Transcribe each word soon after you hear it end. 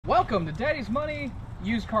Welcome to Daddy's Money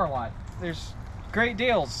Used Car Lot. There's great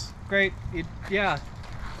deals. Yeah.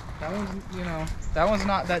 That one's, you know,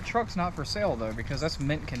 that truck's not for sale though, because that's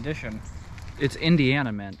mint condition. It's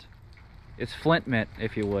Indiana mint. It's Flint mint,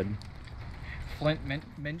 if you would. Flint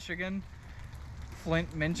Michigan?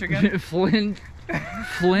 Flint Michigan? Flint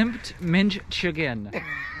Michigan.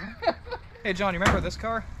 Hey John, you remember this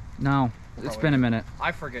car? No, it's been a minute.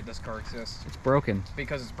 I forget this car exists. It's broken.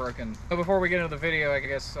 Because it's broken. So before we get into the video, I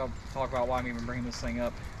guess I'll talk about why I'm even bringing this thing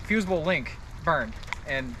up. Fusible link burned.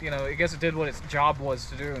 And, you know, I guess it did what its job was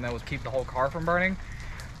to do, and that was keep the whole car from burning.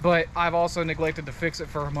 But I've also neglected to fix it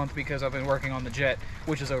for a month because I've been working on the Jet,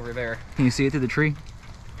 which is over there. Can you see it through the tree?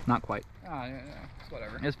 Not quite. Oh, yeah, it's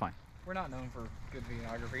whatever. It's fine. We're not known for good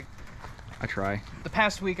videography. I try. The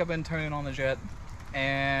past week I've been turning on the Jet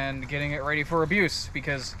and getting it ready for abuse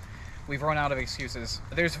because we've run out of excuses.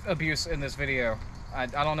 There's abuse in this video. I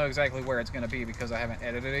don't know exactly where it's going to be because I haven't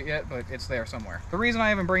edited it yet, but it's there somewhere. The reason I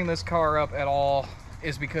haven't bring this car up at all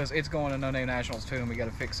is because it's going to No Name Nationals too, and we got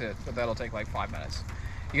to fix it, but that'll take like 5 minutes.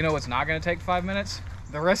 You know what's not going to take 5 minutes?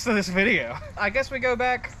 The rest of this video. I guess we go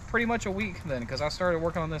back pretty much a week then, because I started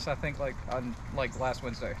working on this, I think, on last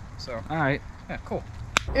Wednesday. So, all right. Yeah, cool.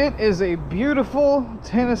 It is a beautiful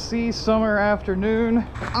Tennessee summer afternoon.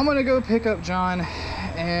 I'm gonna go pick up John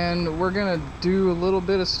and we're gonna do a little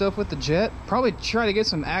bit of stuff with the Jet. Probably try to get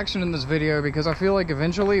some action in this video because I feel like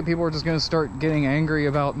eventually people are just gonna start getting angry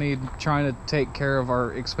about me trying to take care of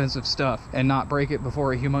our expensive stuff and not break it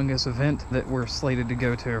before a humongous event that we're slated to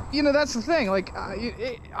go to. You know, that's the thing, like,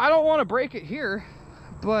 I don't want to break it here,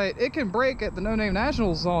 but it can break at the No Name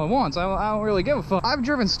Nationals all at once. I don't really give a fuck. I've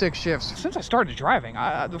driven stick shifts since I started driving.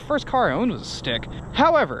 The first car I owned was a stick.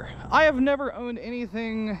 However, I have never owned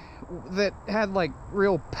anything that had like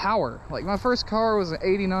real power. Like my first car was an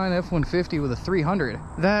 89 F-150 with a 300.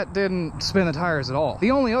 That didn't spin the tires at all.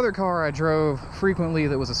 The only other car I drove frequently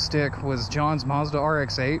that was a stick was John's Mazda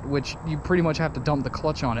RX-8, which you pretty much have to dump the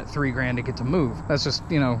clutch on at $3 grand to get to move. That's just,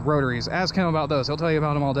 you know, rotaries. Ask him about those. He'll tell you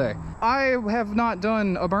about them all day. I have not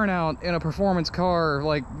done a burnout in a performance car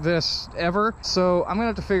like this ever, so I'm gonna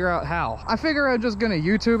have to figure out how. I figure I'm just gonna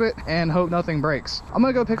YouTube it and hope nothing breaks. I'm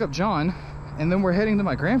gonna go pick up John, and then we're heading to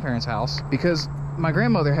my grandparents' house because my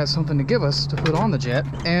grandmother has something to give us to put on the Jet,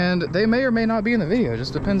 and they may or may not be in the video.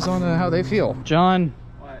 Just depends on how they feel. John,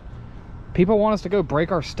 what? People want us to go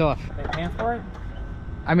break our stuff. They paying for it?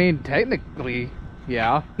 I mean, technically,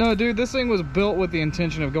 yeah. No, dude, this thing was built with the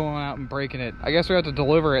intention of going out and breaking it. I guess we have to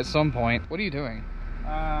deliver at some point. What are you doing?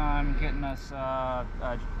 I'm getting us,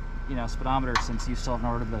 you know, speedometer since you still haven't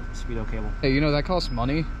ordered the speedo cable. Hey, you know that costs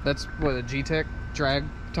money? That's what a G-Tech drag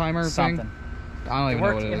timer Something. thing? I don't even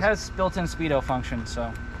know what it is. It has built-in speedo function,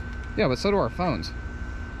 so. Yeah, but so do our phones.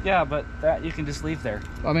 Yeah, but that you can just leave there.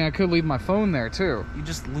 I mean, I could leave my phone there too. You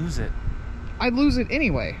just lose it. I'd lose it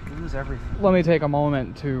anyway. You lose everything. Let me take a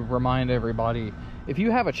moment to remind everybody, if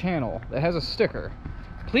you have a channel that has a sticker,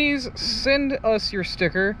 please send us your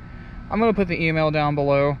sticker. I'm going to put the email down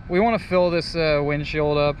below. We want to fill this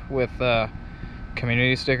windshield up with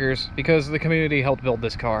community stickers because the community helped build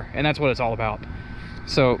this car, and that's what it's all about.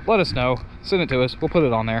 So let us know. Send it to us. We'll put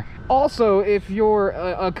it on there. Also, if you're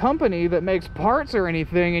a company that makes parts or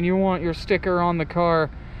anything and you want your sticker on the car,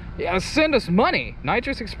 yeah, send us money.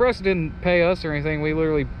 Nitrous Express didn't pay us or anything. We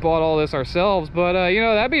literally bought all this ourselves, but you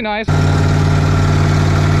know, that'd be nice.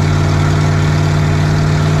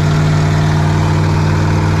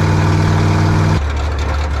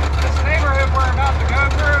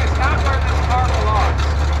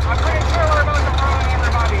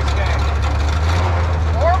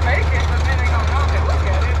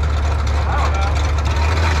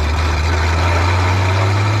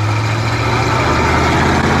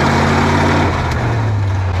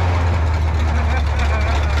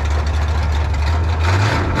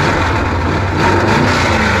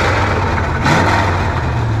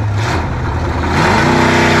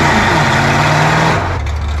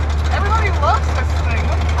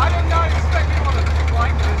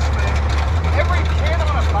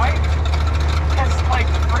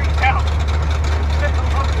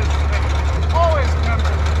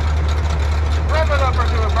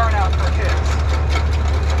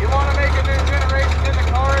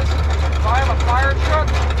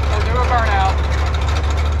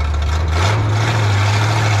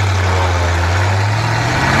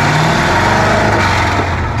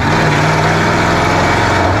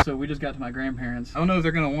 Got to my grandparents. I don't know if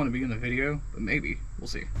they're gonna want to be in the video, but maybe. We'll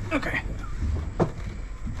see. Okay.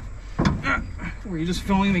 Were you just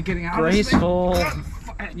filming me getting out Graceful. of this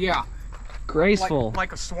thing? Yeah. Graceful.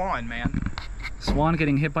 Like a swan, man. Swan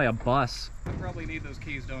getting hit by a bus. I probably need those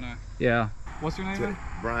keys, don't I? Yeah. What's your name, man?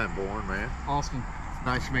 Brian Bourne, man. Austin.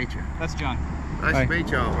 Nice to meet you. That's John. Nice Hi. to meet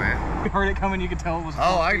y'all, man. You heard it coming, you could tell it was.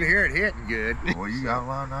 Oh, I can hear it hitting good. Well, you got a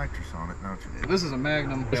lot of nitrous on it, don't you? This is a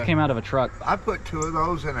Magnum. This came out of a truck. I put 2 of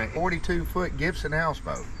those in a 42-foot Gibson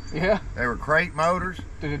houseboat. Yeah. They were crate motors.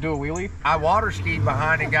 Did it do a wheelie? I water skied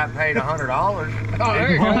behind and got paid $100. Oh,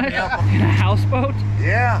 there you go. What? In a houseboat?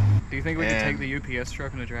 Yeah. Do you think we could take the UPS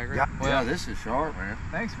truck and the drag race? Yeah, this is sharp, man.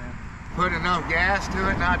 Thanks, man. Put enough gas to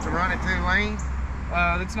it not to run it too lean.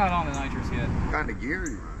 It's not on the nitrous yet. What kind of gear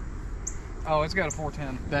you run? Oh, it's got a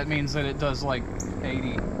 410. That means that it does like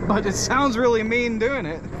 80. But it sounds really mean doing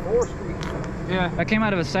it. 4-speed. Yeah. That came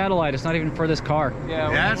out of a satellite. It's not even for this car. Yeah.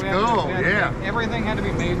 That's cool. Yeah. Everything had to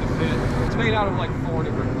be made to fit. It's made out of like 4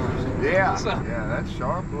 different cars. Yeah. So. Yeah, that's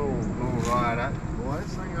sharp little ride. Boy,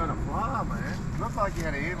 this thing gonna fly, man. Looks like you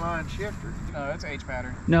had an inline shifter. No, it's H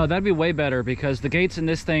pattern. No, that'd be way better because the gates in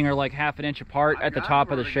this thing are like half an inch apart at the top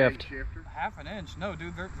of the shift. Half an inch? No,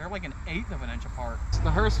 dude, they're like an 1/8 of an inch apart. The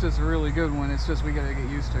Hearst is a really good one. It's just we gotta get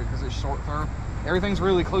used to it because it's short throw. Everything's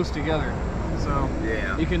really close together, so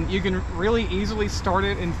yeah, you can really easily start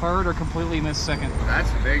it in third or completely miss second. That's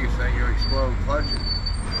the biggest thing. You explode clutches.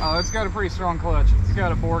 Oh, it's got a pretty strong clutch. It's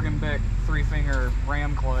got a Borg & Beck 3-finger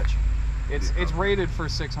ram clutch. It's rated for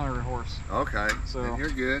 600 horse. Okay, so then you're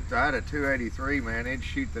good. I had a 283, man. It'd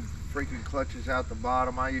shoot the freaking clutches out the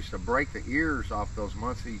bottom. I used to break the ears off those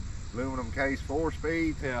Muncie aluminum case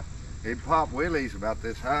 4-speeds. Yeah. It'd pop wheelies about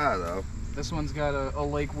this high though. This one's got a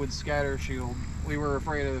Lakewood scatter shield. We were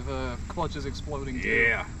afraid of clutches exploding too.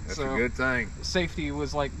 Yeah, that's a good thing. Safety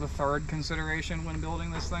was like the 3rd consideration when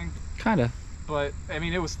building this thing. Kinda. But I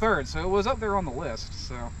mean, it was 3rd, so it was up there on the list.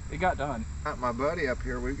 So it got done. My buddy up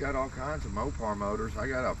here, we've got all kinds of Mopar motors. I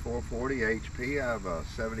got a 440 HP. I have a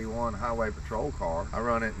 71 highway patrol car. I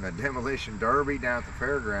run it in the demolition derby down at the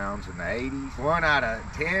fairgrounds in the 80s. 1 out of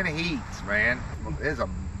 10 heats, man. It's a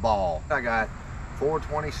ball. I got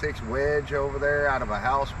 426 wedge over there out of a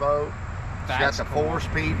houseboat. It's got the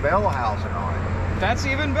 4-speed bell housing on it. That's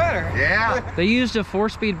even better. Yeah. They used a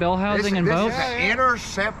 4-speed bell housing in both? This is an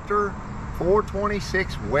Interceptor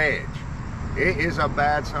 426 wedge. It is a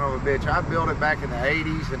bad son of a bitch. I built it back in the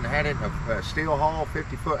 80s and had it in a steel hull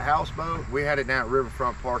 50-foot houseboat. We had it down at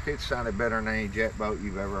Riverfront Park. It sounded better than any jet boat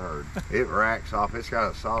you've ever heard. It racks off. It's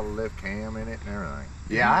got a solid lift cam in it and everything.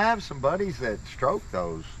 Yeah, I have some buddies that stroke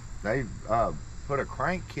those. They put a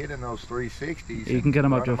crank kit in those 360s. You can get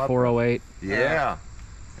them up to 408. Yeah.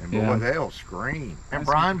 And boy, they'll scream. And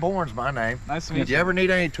Brian Bourne's my name. Nice to meet you. If you ever need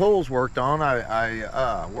any tools worked on,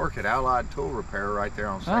 I work at Allied Tool Repair right there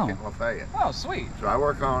on 2nd and Lafayette. Oh, sweet. So I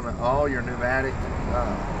work on all your pneumatic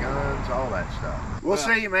guns, all that stuff. We'll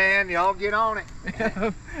see you, man. Y'all get on it.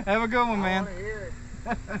 Have a good one, man.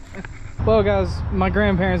 Well, guys, my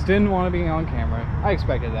grandparents didn't want to be on camera. I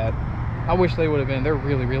expected that. I wish they would have been. They're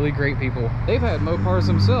really, really great people. They've had Mopars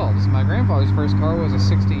themselves. My grandfather's first car was a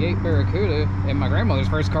 68 Barracuda, and my grandmother's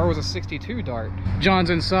first car was a 62 Dart.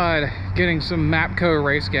 John's inside getting some Mapco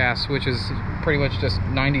race gas, which is pretty much just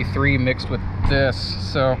 93 mixed with this.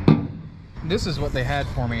 So this is what they had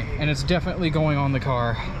for me, and it's definitely going on the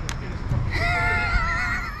car.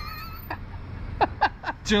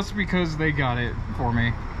 Just because they got it for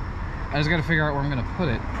me. I just got to figure out where I'm going to put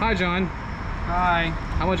it. Hi, John. Hi.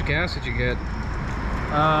 How much gas did you get?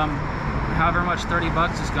 However much 30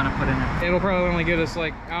 bucks is gonna put in it. It'll probably only get us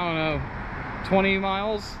like, I don't know, 20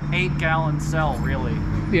 miles? 8-gallon cell, really.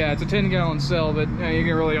 Yeah, it's a 10-gallon cell, but you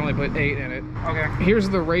can really only put 8 in it. Okay. Here's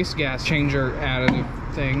the race gas changer additive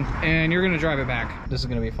thing, and you're gonna drive it back. This is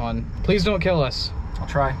gonna be fun. Please don't kill us. I'll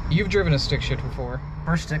try. You've driven a stick shift before.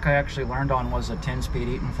 First stick I actually learned on was a 10-speed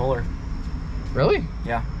Eaton Fuller. Really?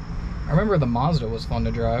 Yeah. I remember the Mazda was fun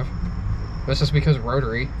to drive. This is because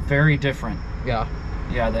rotary. Very different. Yeah.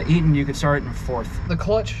 Yeah, the Eaton, you could start it in 4th. The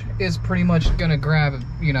clutch is pretty much gonna grab,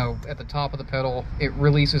 you know, at the top of the pedal. It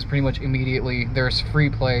releases pretty much immediately. There's free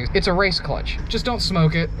play. It's a race clutch. Just don't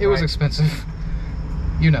smoke it. It was expensive.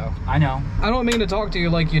 You know. I know. I don't mean to talk to you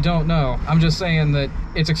like you don't know. I'm just saying that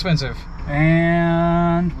it's expensive.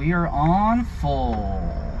 And we are on full.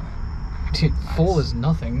 Dude, full is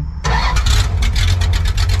nothing.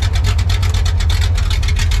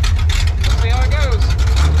 See how it goes.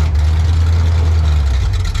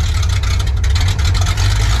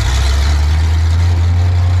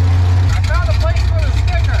 I found a place for the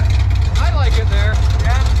sticker. I like it there.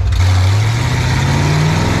 Yeah.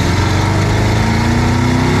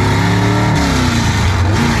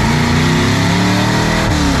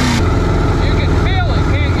 You can feel it,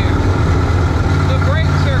 can't you? The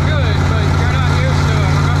brakes are good, but you're not used to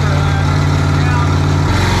it. Remember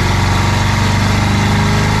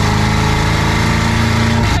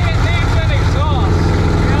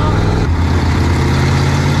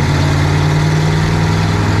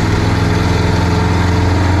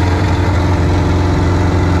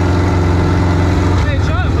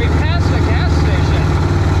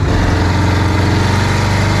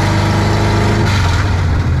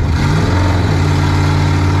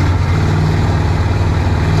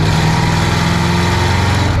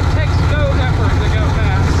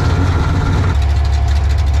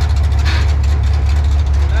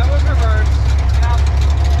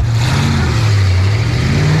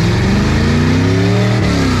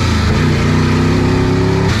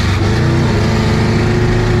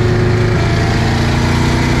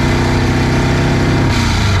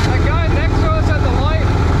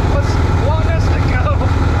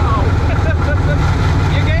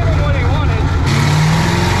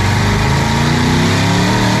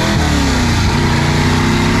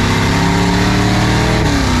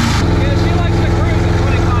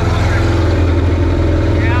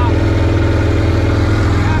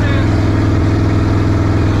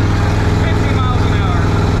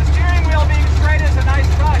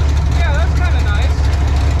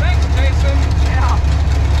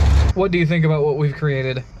What do you think about what we've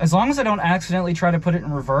created? As long as I don't accidentally try to put it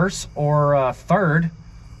in reverse or third,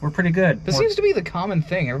 we're pretty good. This seems to be the common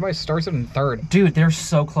thing. Everybody starts it in third. Dude, they're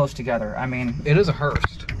so close together. I mean, it is a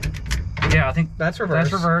Hurst. Yeah, I think that's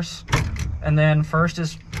reverse. That's reverse. And then first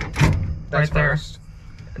is right there. First.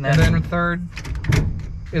 And then third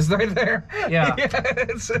is right there. Yeah. Yeah,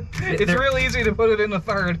 it's real easy to put it in the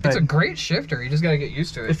third. It's a great shifter. You just got to get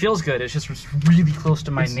used to it. It feels good. It's just really close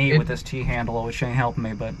to my knee with this T-handle, which ain't helping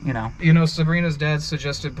me, but you know. You know, Sabrina's dad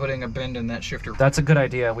suggested putting a bend in that shifter. That's a good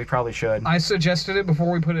idea. We probably should. I suggested it before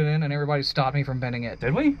we put it in, and everybody stopped me from bending it.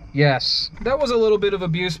 Did we? Yes. That was a little bit of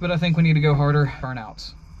abuse, but I think we need to go harder.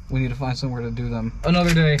 Burnouts. We need to find somewhere to do them.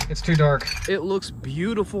 Another day. It's too dark. It looks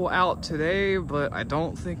beautiful out today, but I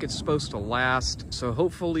don't think it's supposed to last. So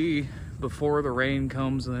hopefully before the rain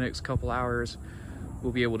comes in the next couple hours,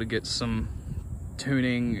 we'll be able to get some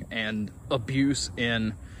tuning and abuse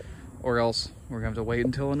in, or else we're gonna have to wait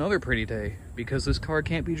until another pretty day because this car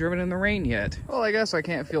can't be driven in the rain yet. Well, I guess I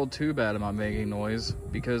can't feel too bad about making noise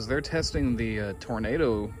because they're testing the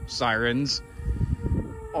tornado sirens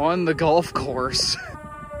on the golf course.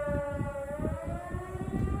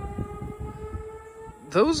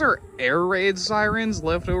 Those are air raid sirens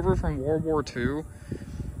left over from World War II.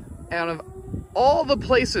 Out of all the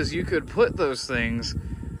places you could put those things,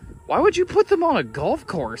 why would you put them on a golf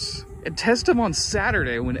course and test them on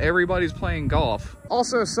Saturday when everybody's playing golf?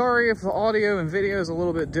 Also, sorry if the audio and video is a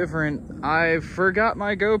little bit different. I forgot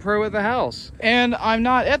my GoPro at the house. And I'm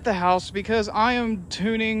not at the house because I am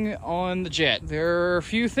tuning on the Jet. There are a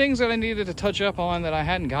few things that I needed to touch up on that I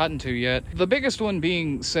hadn't gotten to yet. The biggest one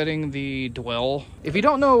being setting the dwell. If you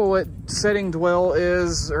don't know what setting dwell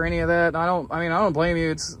is or any of that, I don't blame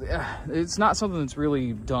you. It's not something that's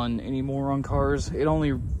really done anymore on cars. It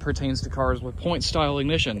only pertains to cars with point style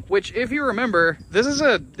ignition, which if you remember, this is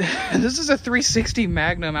a 360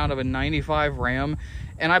 Magnum out of a 95 Ram,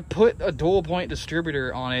 and I put a dual point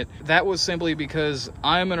distributor on it. That was simply because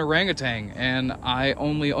I'm an orangutan and I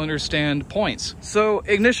only understand points. So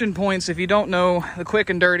ignition points, if you don't know, the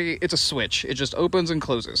quick and dirty, it's a switch. It just opens and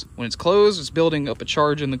closes. When it's closed, it's building up a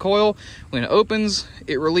charge in the coil. When it opens,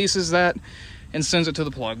 it releases that and sends it to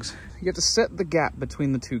the plugs. You have to set the gap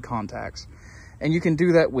between the two contacts, and you can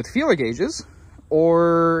do that with feeler gauges,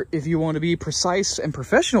 or if you want to be precise and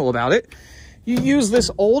professional about it, you use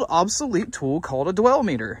this old obsolete tool called a dwell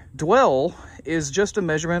meter. Dwell is just a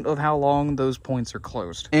measurement of how long those points are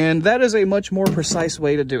closed. And that is a much more precise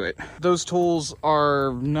way to do it. Those tools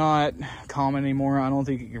are not common anymore. I don't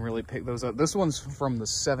think you can really pick those up. This one's from the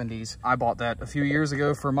 70s. I bought that a few years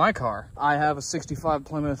ago for my car. I have a 65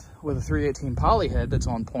 Plymouth with a 318 poly head that's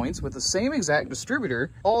on points with the same exact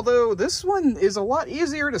distributor, although this one is a lot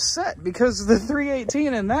easier to set because the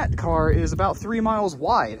 318 in that car is about 3 miles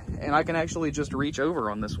wide, and I can actually just reach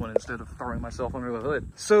over on this one instead of throwing myself under the hood.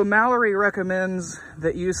 So Mallory recommends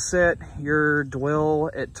that you set your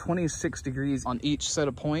dwell at 26 degrees on each set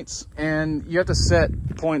of points, and you have to set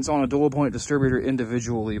points on a dual point distributor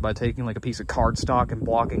individually by taking like a piece of cardstock and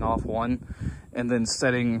blocking off one, and then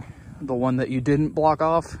setting the one that you didn't block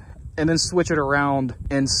off, and then switch it around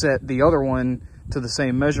and set the other one to the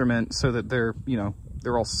same measurement so that they're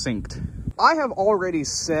all synced. I have already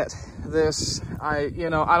set this. I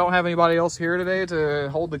don't have anybody else here today to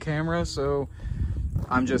hold the camera, so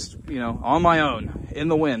I'm just, on my own in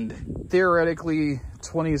the wind. Theoretically,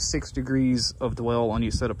 26 degrees of dwell on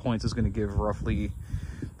each set of points is going to give roughly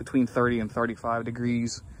between 30 and 35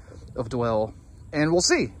 degrees of dwell. And we'll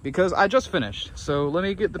see, because I just finished. So let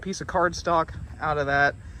me get the piece of cardstock out of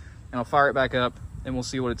that, and I'll fire it back up, and we'll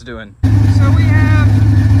see what it's doing. So we have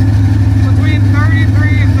between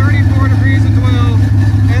 33 and 34 degrees of dwell,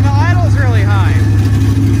 and the idle's really high.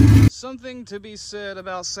 Something to be said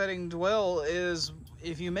about setting dwell is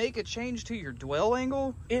if you make a change to your dwell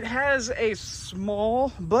angle, it has a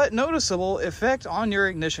small but noticeable effect on your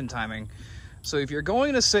ignition timing. So if you're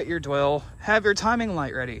going to set your dwell, have your timing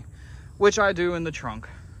light ready, which I do in the trunk.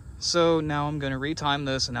 So now I'm going to retime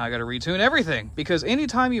this, and now I got to retune everything, because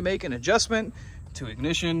anytime you make an adjustment to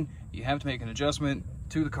ignition, you have to make an adjustment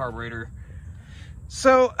to the carburetor.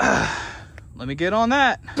 So let me get on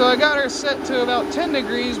that. So I got her set to about 10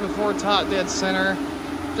 degrees before top dead center.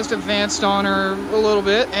 Just advanced on her a little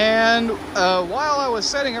bit, and while I was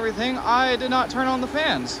setting everything, I did not turn on the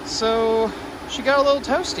fans, so she got a little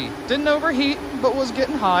toasty. Didn't overheat, but was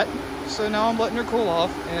getting hot. So now I'm letting her cool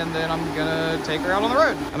off, and then I'm gonna take her out on the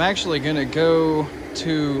road. I'm actually gonna go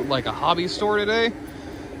to like a hobby store today,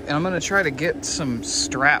 and I'm gonna try to get some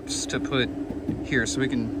straps to put here so we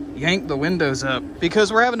can yank the windows up,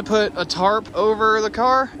 because we're having to put a tarp over the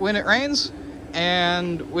car when it rains.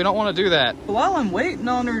 and we don't want to do that. While I'm waiting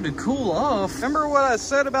on her to cool off, remember what I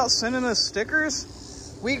said about sending us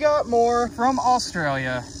stickers? We got more from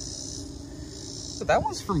Australia. But that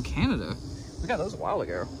one's from Canada. We got those a while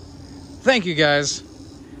ago. Thank you guys.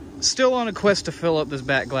 Still on a quest to fill up this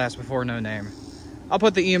back glass before no name. I'll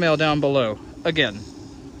put the email down below again,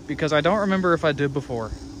 because I don't remember if I did before.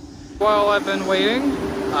 While I've been waiting,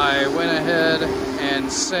 I went ahead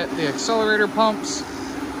and set the accelerator pumps.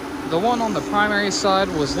 The one on the primary side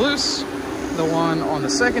was loose. The one on the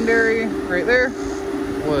secondary right there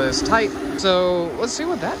was tight. So let's see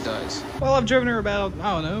what that does. Well, I've driven her about,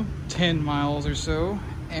 I don't know, 10 miles or so,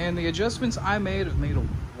 and the adjustments I made have made a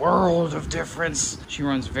world of difference. She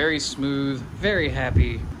runs very smooth, very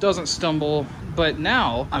happy, doesn't stumble. But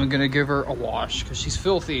now I'm gonna give her a wash because she's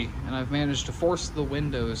filthy, and I've managed to force the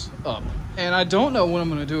windows up. And I don't know what I'm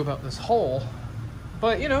gonna do about this hole,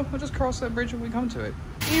 but you know, we'll just cross that bridge when we come to it.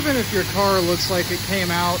 Even if your car looks like it came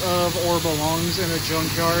out of or belongs in a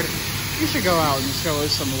junkyard, you should go out and show it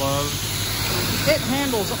some love. It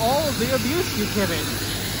handles all of the abuse you give it.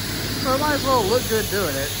 So it might as well look good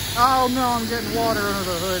doing it. Oh no, I'm getting water under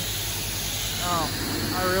the hood. Oh,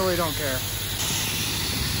 I really don't care.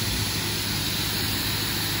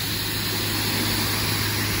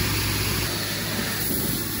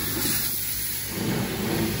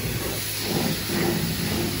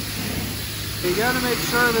 You gotta make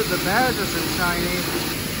sure that the badge isn't shiny.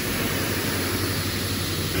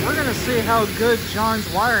 We're gonna see how good John's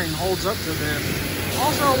wiring holds up to this.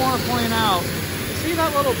 Also, I want to point out, see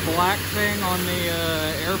that little black thing on the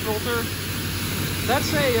air filter?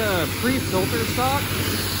 That's a pre-filter stock.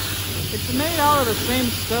 It's made out of the same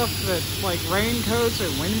stuff that like raincoats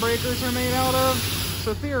and windbreakers are made out of.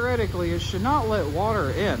 So theoretically, it should not let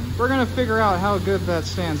water in. We're gonna figure out how good that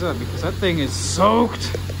stands up because that thing is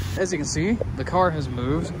soaked. As you can see, the car has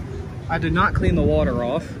moved. I did not clean the water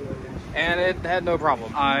off, and it had no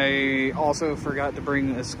problem. I also forgot to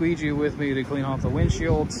bring a squeegee with me to clean off the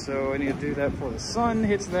windshield, so I need to do that before the sun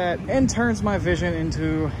hits that and turns my vision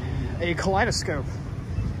into a kaleidoscope.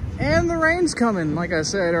 And the rain's coming, like I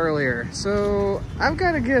said earlier, so I've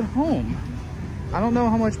got to get home. I don't know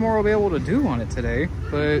how much more I'll be able to do on it today,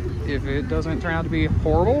 but if it doesn't turn out to be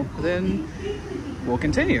horrible, then we'll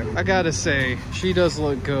continue. I gotta say, she does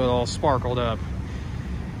look good, all sparkled up.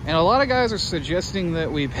 And a lot of guys are suggesting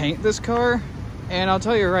that we paint this car, and I'll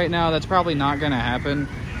tell you right now, that's probably not gonna happen,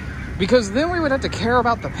 because then we would have to care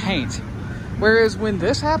about the paint. Whereas when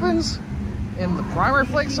this happens, and the primer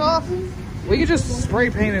flakes off, we can just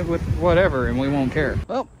spray paint it with whatever, and we won't care.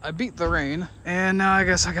 Well, I beat the rain, and now I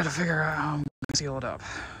guess I gotta figure out how I'm gonna seal it up,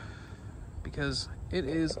 because it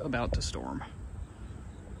is about to storm.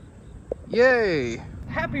 Yay!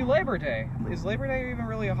 Happy Labor Day! Is Labor Day even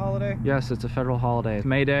really a holiday? Yes, it's a federal holiday. It's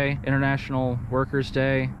May Day, International Workers'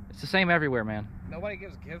 Day. It's the same everywhere, man. Nobody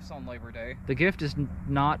gives gifts on Labor Day. The gift is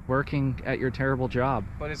not working at your terrible job.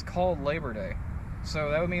 But it's called Labor Day.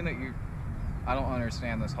 So that would mean that I don't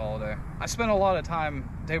understand this holiday. I spent a lot of time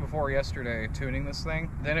day before yesterday tuning this thing.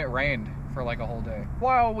 Then it rained for like a whole day.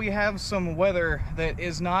 While we have some weather that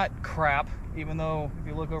is not crap, even though if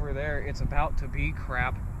you look over there, it's about to be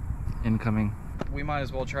crap. Incoming. We might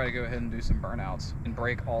as well try to go ahead and do some burnouts and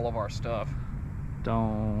break all of our stuff.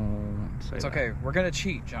 Don't say It's okay. We're gonna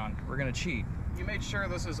cheat, John. We're gonna cheat. You made sure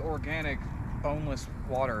this is organic, boneless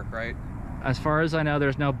water, right? As far as I know,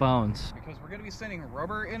 there's no bones. Because we're gonna be sending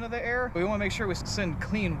rubber into the air. We wanna make sure we send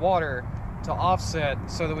clean water to offset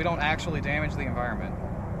so that we don't actually damage the environment.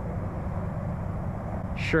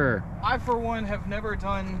 Sure. I, for one, have never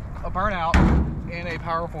done a burnout in a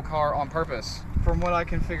powerful car on purpose. From what I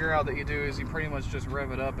can figure out that you do is you pretty much just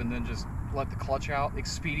rev it up and then just let the clutch out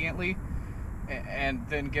expediently and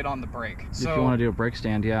then get on the brake. If you want to do a brake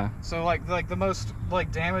stand, yeah. So like the most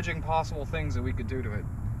damaging possible things that we could do to it.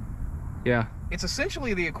 Yeah. It's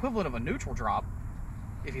essentially the equivalent of a neutral drop,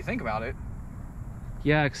 if you think about it.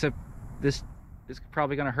 Yeah, except this is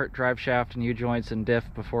probably going to hurt drive shaft and U-joints and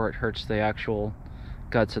diff before it hurts the actual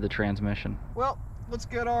guts of the transmission. Well, let's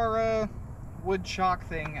get our wood chock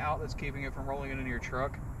thing out that's keeping it from rolling into your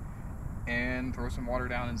truck and throw some water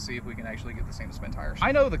down and see if we can actually get the same spin tires.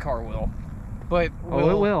 I know the car will, but it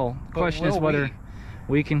will. The question is whether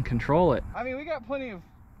we can control it. I mean, we got plenty of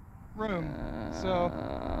room,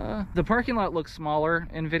 so the parking lot looks smaller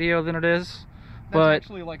in video than it is. That's but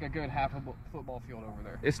actually like a good half a football field over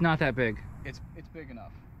there. It's not that big. It's big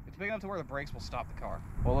enough. It's big enough to where the brakes will stop the car.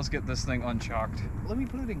 Well, let's get this thing unchocked. Let me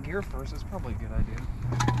put it in gear first. It's probably a good idea.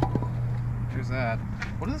 Who's that?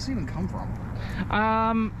 Where did this even come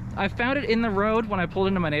from? I found it in the road when I pulled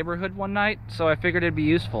into my neighborhood one night, so I figured it'd be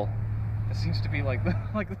useful. It seems to be like the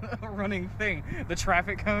running thing. The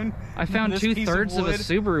traffic cone. I found 2/3 of a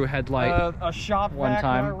Subaru headlight. A shop one vac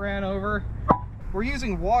time I ran over. We're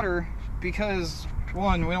using water because,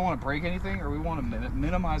 one, we don't want to break anything, or we want to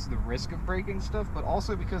minimize the risk of breaking stuff, but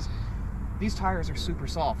also because these tires are super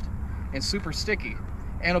soft and super sticky,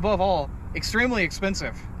 and above all, extremely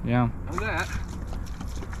expensive. Yeah. Know that.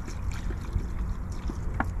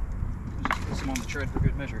 Just put some on the tread for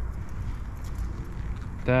good measure.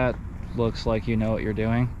 That looks like you know what you're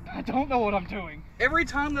doing. I don't know what I'm doing. Every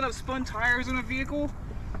time that I've spun tires in a vehicle,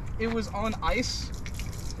 it was on ice,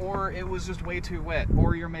 or it was just way too wet,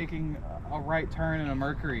 or you're making a right turn in a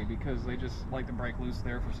Mercury because they just like to break loose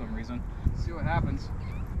there for some reason. Let's see what happens.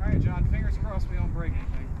 All right, John, fingers crossed we don't break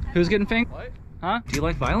anything. Who's getting finked? What? Huh? Do you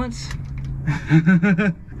like violence?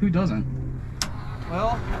 Who doesn't?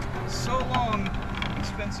 Well, so long,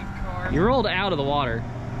 expensive car. You rolled out of the water.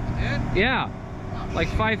 I did? Yeah, like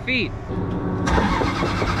 5 feet.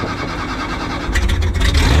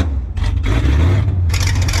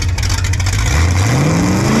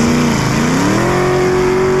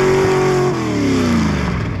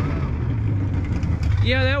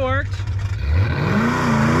 Yeah, that worked.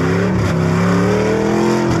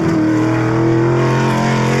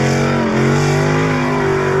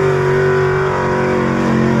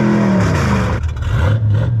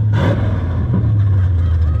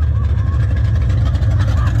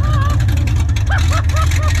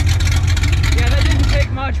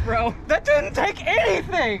 Bro, that didn't take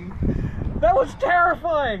anything. That was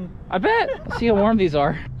terrifying. I bet. Let's see how warm these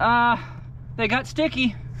are. They got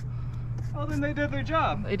sticky. Oh, then they did their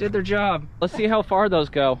job. They did their job. Let's see how far those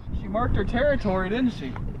go. She marked her territory, didn't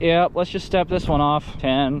she? Yeah, let's just step this one off.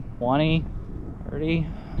 10, 20, 30.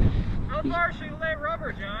 How far she lay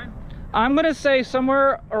rubber, John? I'm gonna say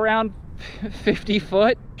somewhere around 50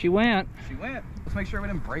 foot. She went. She went. Let's make sure we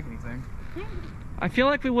didn't break anything. I feel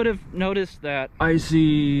like we would have noticed that. I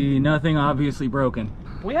see nothing obviously broken.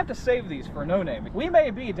 We have to save these for No Name. We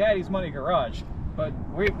may be Daddy's Money Garage, but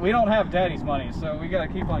we don't have Daddy's money, so we gotta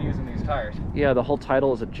keep on using these tires. Yeah, the whole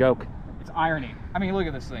title is a joke. It's irony. I mean, look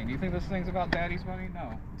at this thing. Do you think this thing's about Daddy's money?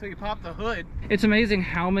 No. Until you pop the hood. It's amazing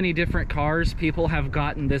how many different cars people have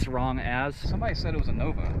gotten this wrong as. Somebody said it was a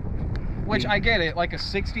Nova, which I get it, like a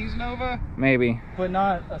 60s Nova. Maybe. But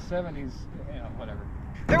not a 70s, you know, whatever.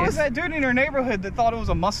 There was that dude in our neighborhood that thought it was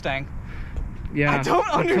a Mustang. Yeah, I don't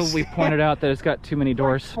understand. Until we pointed out that it's got too many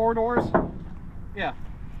doors. Like 4 doors? Yeah.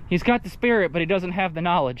 He's got the spirit, but he doesn't have the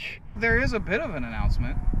knowledge. There is a bit of an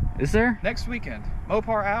announcement. Is there? Next weekend,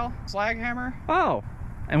 Mopar Al, Slaghammer. Oh,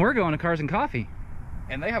 and we're going to Cars and Coffee.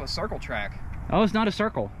 And they have a circle track. Oh, it's not a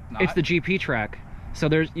circle. Not? It's the GP track. So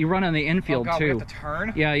you run on the infield oh God, too. We have to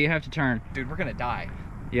turn? Yeah, you have to turn. Dude, we're gonna die.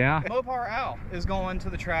 Yeah. Mopar Al is going to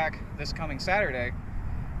the track this coming Saturday.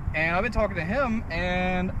 And I've been talking to him,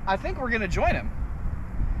 and I think we're gonna join him.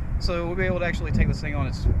 So we'll be able to actually take this thing on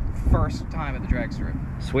its first time at the drag strip.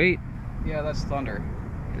 Sweet. Yeah, that's thunder.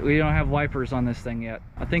 We don't have wipers on this thing yet.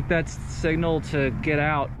 I think that's signal to get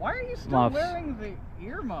out. Why are you still muffs. wearing the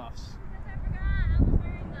earmuffs? Because I forgot I was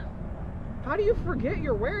wearing them. How do you forget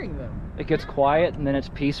you're wearing them? It gets quiet and then it's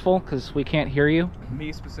peaceful because we can't hear you.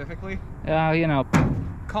 Me specifically? You know.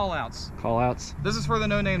 Callouts. Callouts. This is for the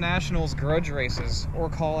No Name Nationals grudge races or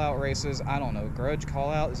call-out races. I don't know. Grudge,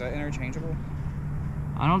 call-out, is that interchangeable?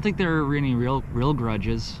 I don't think there are any real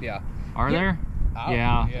grudges. Yeah. Are there?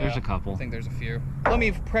 Yeah, there's a couple. I think there's a few. Let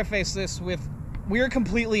me preface this with, we're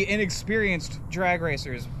completely inexperienced drag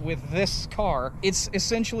racers with this car. It's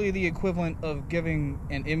essentially the equivalent of giving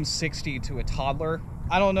an M60 to a toddler.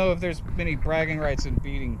 I don't know if there's any bragging rights in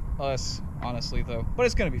beating us, honestly, though. But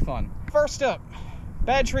it's going to be fun. First up,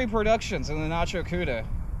 Bad Tree Productions and the Nacho Cuda.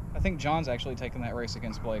 I think John's actually taking that race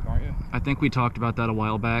against Blake, aren't you? I think we talked about that a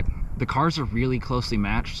while back. The cars are really closely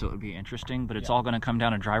matched, so it would be interesting, but it's all going to come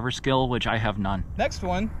down to driver skill, which I have none. Next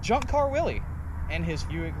one, Junk Car Willie and his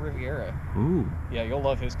Buick Riviera. Ooh. Yeah, you'll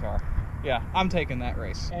love his car. Yeah, I'm taking that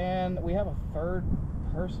race. And we have a third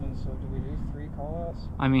person, so do we do 3 call-outs?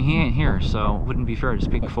 I mean, he ain't here, so it wouldn't be fair to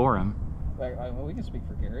speak for him. Well, we can speak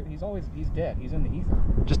for Garrett. He's dead. He's in the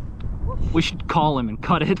ether. We should call him and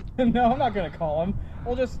cut it. No, I'm not gonna call him.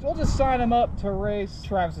 We'll just sign him up to race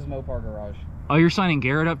Travis's Mopar Garage. Oh, you're signing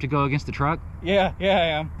Garrett up to go against the truck? Yeah, I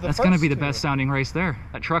am. That's gonna be the best sounding race there.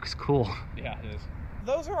 That truck's cool. Yeah, it is.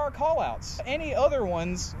 Those are our call-outs. Any other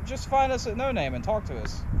ones, just find us at No Name and talk to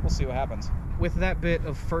us. We'll see what happens. With that bit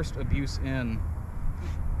of first abuse in,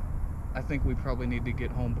 I think we probably need to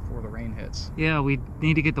get home before the rain hits. Yeah, we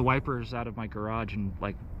need to get the wipers out of my garage and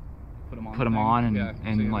like put them on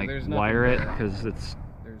and like wire it, because it's...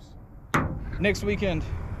 Next weekend,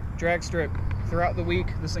 drag strip throughout the week.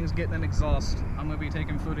 This thing's getting an exhaust. I'm gonna be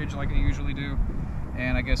taking footage like I usually do,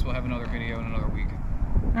 and I guess we'll have another video in another week.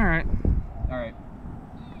 All right. All right.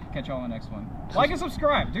 Catch y'all on the next one. Like and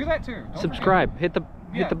subscribe. Do that too. Don't Subscribe. forget.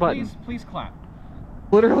 Hit the button. Please clap.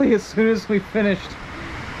 Literally, as soon as we finished,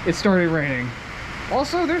 it started raining.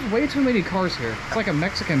 Also, there's way too many cars here. It's like a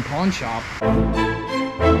Mexican pawn shop.